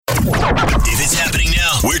If it's happening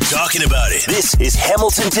now, we're talking about it. This is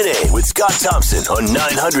Hamilton Today with Scott Thompson on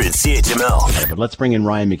 900 CHML. But let's bring in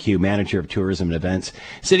Ryan McHugh, Manager of Tourism and Events.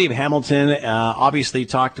 City of Hamilton, obviously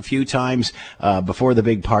talked a few times before the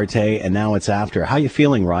big party, and now it's after. How you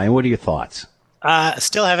feeling, Ryan? What are your thoughts?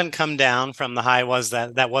 Still haven't come down from the high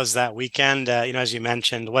that weekend. As you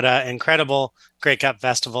mentioned, what an incredible Grey Cup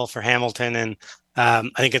festival for Hamilton. And I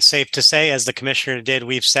think it's safe to say, as the commissioner did,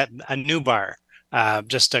 we've set a new bar.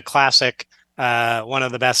 Just a classic, one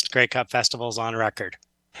of the best Grey Cup festivals on record.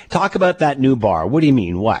 Talk about that new bar. What do you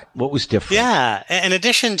mean? What was different? Yeah, in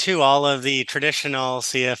addition to all of the traditional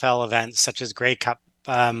CFL events, such as Grey Cup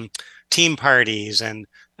team parties and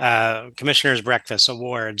Commissioner's Breakfast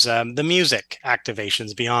Awards, the music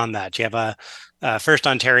activations beyond that. You have a First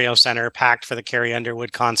Ontario Centre packed for the Carrie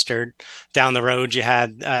Underwood concert. Down the road, you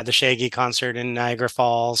had the Shaggy concert in Niagara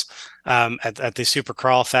Falls, at the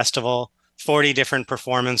Supercrawl Festival, 40 different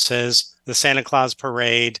performances, the Santa Claus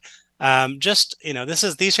Parade.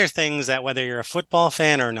 These are things that whether you're a football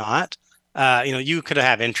fan or not, you could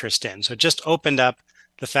have interest in. So it just opened up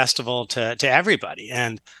the festival to everybody.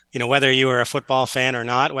 And, whether you are a football fan or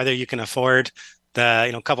not, whether you can afford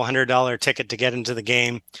the, couple $100 ticket to get into the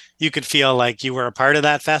game, you could feel like you were a part of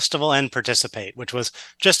that festival and participate, which was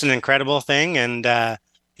just an incredible thing. And,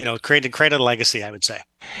 created a legacy, I would say.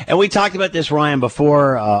 And we talked about this, Ryan,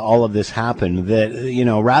 before all of this happened, that,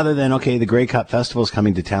 rather than, the Grey Cup Festival is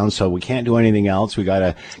coming to town, so we can't do anything else. We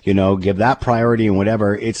got to, give that priority and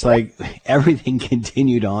whatever. It's like everything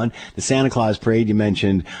continued on. The Santa Claus Parade you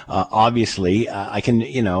mentioned, obviously,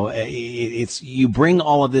 you bring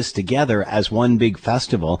all of this together as one big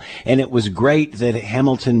festival. And it was great that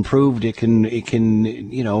Hamilton proved it can,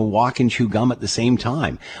 walk and chew gum at the same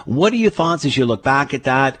time. What are your thoughts as you look back at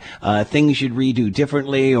that? Things you'd redo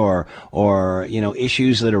differently? Or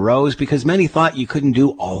issues that arose, because many thought you couldn't do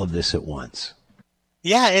all of this at once.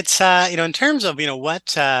 Yeah, it's in terms of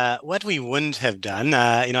what we wouldn't have done.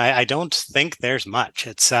 I don't think there's much.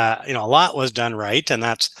 It's a lot was done right, and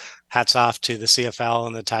that's hats off to the CFL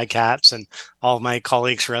and the Ticats and all of my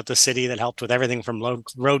colleagues throughout the city that helped with everything from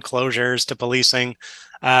road closures to policing.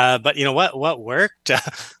 But what worked?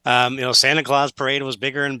 Santa Claus Parade was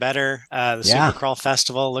bigger and better. The Supercrawl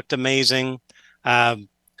Festival looked amazing.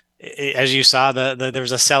 As you saw, there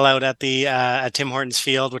was a sellout at Tim Hortons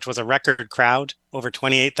Field, which was a record crowd, over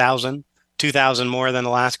 28,000, 2,000 more than the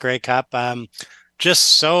last Grey Cup.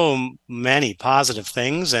 Just so many positive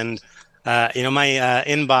things. And, my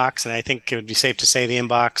inbox, and I think it would be safe to say the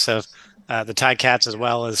inbox of the Ticats as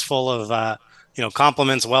well, is full of,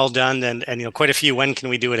 compliments, well done, and quite a few, when can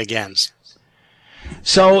we do it again?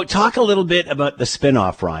 So talk a little bit about the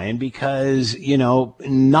spinoff, Ryan, because,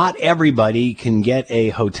 not everybody can get a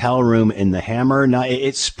hotel room in the Hammer. Now,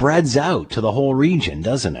 it spreads out to the whole region,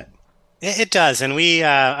 doesn't it? It does. And we,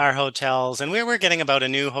 our hotels, and we're getting about a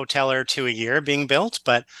new hotel or two a year being built,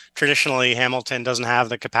 but traditionally Hamilton doesn't have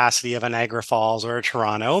the capacity of a Niagara Falls or a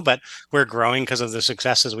Toronto, but we're growing because of the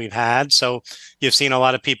successes we've had. So you've seen a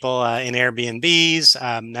lot of people in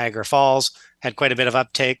Airbnbs. Niagara Falls had quite a bit of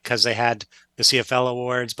uptake because they had the CFL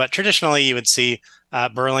awards, but traditionally you would see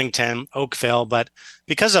Burlington, Oakville, but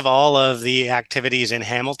because of all of the activities in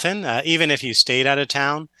Hamilton, even if you stayed out of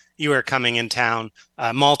town, you were coming in town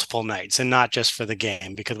multiple nights and not just for the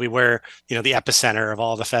game, because we were, the epicenter of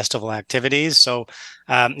all the festival activities. So,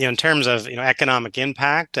 in terms of, economic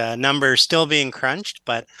impact, numbers still being crunched,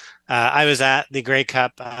 but I was at the Grey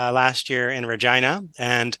Cup last year in Regina,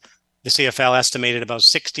 and the CFL estimated about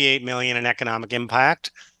 68 million in economic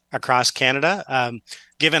impact across Canada,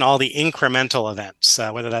 given all the incremental events,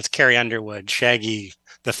 whether that's Carrie Underwood, Shaggy,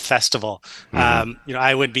 the festival.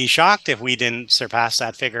 I would be shocked if we didn't surpass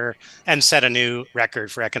that figure and set a new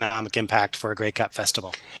record for economic impact for a Grey Cup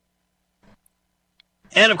festival.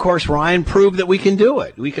 And, of course, Ryan proved that we can do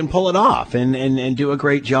it. We can pull it off and do a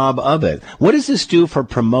great job of it. What does this do for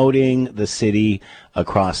promoting the city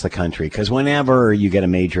across the country? Because whenever you get a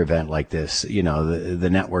major event like this, the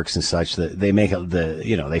networks and such, they make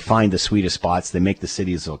they find the sweetest spots. They make the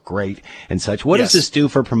cities look great and such. What does this do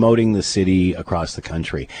for promoting the city across the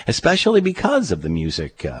country, especially because of the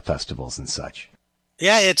music festivals and such?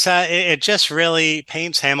 Yeah, it just really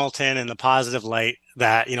paints Hamilton in the positive light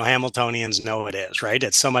that, Hamiltonians know it is, right?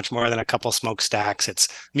 It's so much more than a couple smokestacks. It's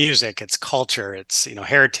music, it's culture, it's,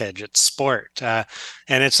 heritage, it's sport. And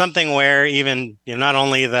it's something where even, not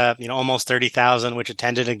only the, almost 30,000 which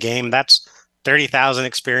attended a game, that's 30,000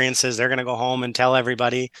 experiences. They're going to go home and tell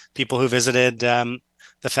everybody, people who visited the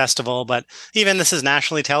festival. But even this is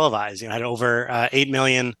nationally televised. I had over 8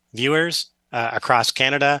 million viewers across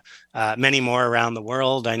Canada, many more around the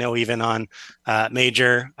world. I know even on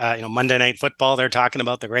major, Monday Night Football, they're talking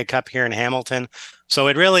about the Grey Cup here in Hamilton. So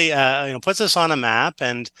it really, puts us on a map.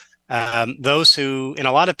 And those who,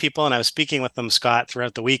 a lot of people, and I was speaking with them, Scott,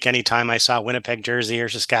 throughout the week, anytime I saw Winnipeg jersey or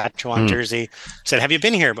Saskatchewan jersey, said, have you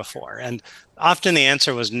been here before? And often the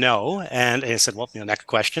answer was no. And I said, well, next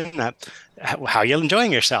question, how are you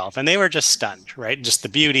enjoying yourself? And they were just stunned, right? Just the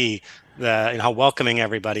beauty, how welcoming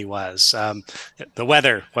everybody was. The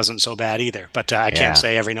weather wasn't so bad either, but I can't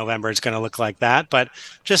say every November it's going to look like that. But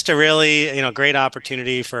just a really, great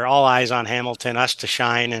opportunity for all eyes on Hamilton, us to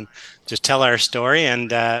shine and just tell our story.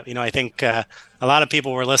 And, I think a lot of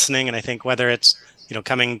people were listening, and I think whether it's,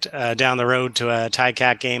 coming down the road to a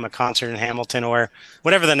Ticats game, a concert in Hamilton, or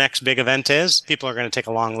whatever the next big event is, people are going to take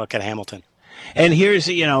a long look at Hamilton. And here's,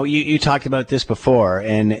 you talked about this before,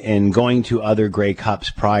 and going to other Grey Cups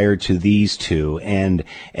prior to these two, and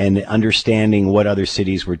understanding what other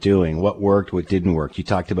cities were doing, what worked, what didn't work. You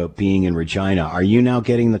talked about being in Regina. Are you now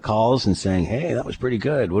getting the calls and saying, hey, that was pretty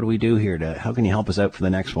good. What do we do here? How can you help us out for the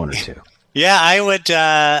next one or two? Yeah, I would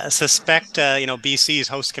suspect, BC's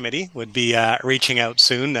host committee would be reaching out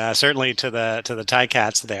soon, certainly to the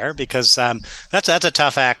Ticats there, because that's a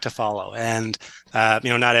tough act to follow. And,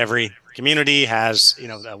 not every community has,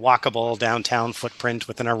 a walkable downtown footprint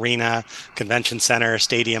with an arena, convention center,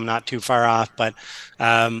 stadium not too far off. But,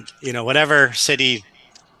 whatever city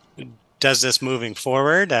does this moving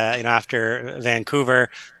forward, after Vancouver,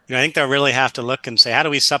 I think they'll really have to look and say, how do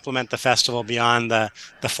we supplement the festival beyond the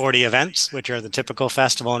 40 events, which are the typical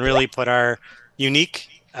festival, and really put our unique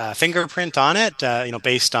fingerprint on it,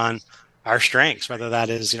 based on our strengths, whether that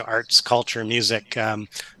is, arts, culture, music,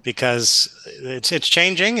 because it's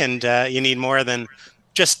changing, and you need more than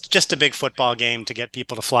just a big football game to get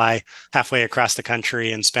people to fly halfway across the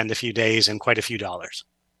country and spend a few days and quite a few dollars.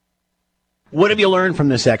 What have you learned from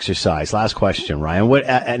this exercise? Last question, Ryan. What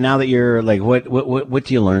now that you're what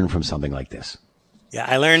do you learn from something like this? Yeah,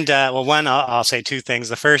 I learned, one, I'll say two things.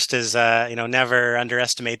 The first is, never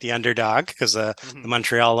underestimate the underdog, because the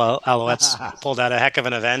Montreal Alouettes pulled out a heck of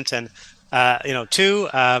an event. And, two,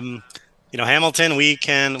 Hamilton, we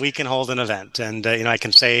can hold an event. And, I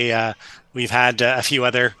can say we've had a few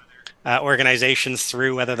other organizations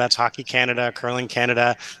through, whether that's Hockey Canada, Curling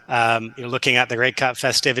Canada, looking at the Grey Cup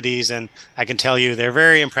festivities, and I can tell you they're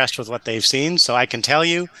very impressed with what they've seen. So I can tell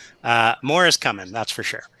you more is coming, that's for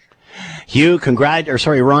sure.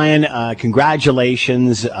 Ryan,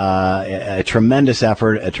 congratulations, a tremendous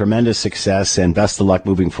effort, a tremendous success, and best of luck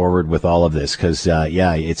moving forward with all of this, because,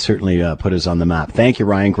 it certainly put us on the map. Thank you,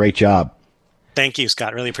 Ryan. Great job. Thank you,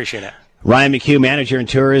 Scott. Really appreciate it. Ryan McHugh, Manager in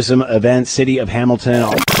Tourism Events, City of Hamilton.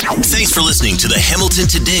 Thanks for listening to the Hamilton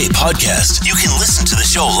Today podcast. You can listen to the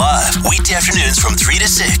show live weekday afternoons from 3 to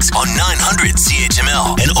 6 on 900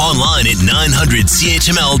 CHML and online at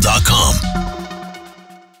 900CHML.com.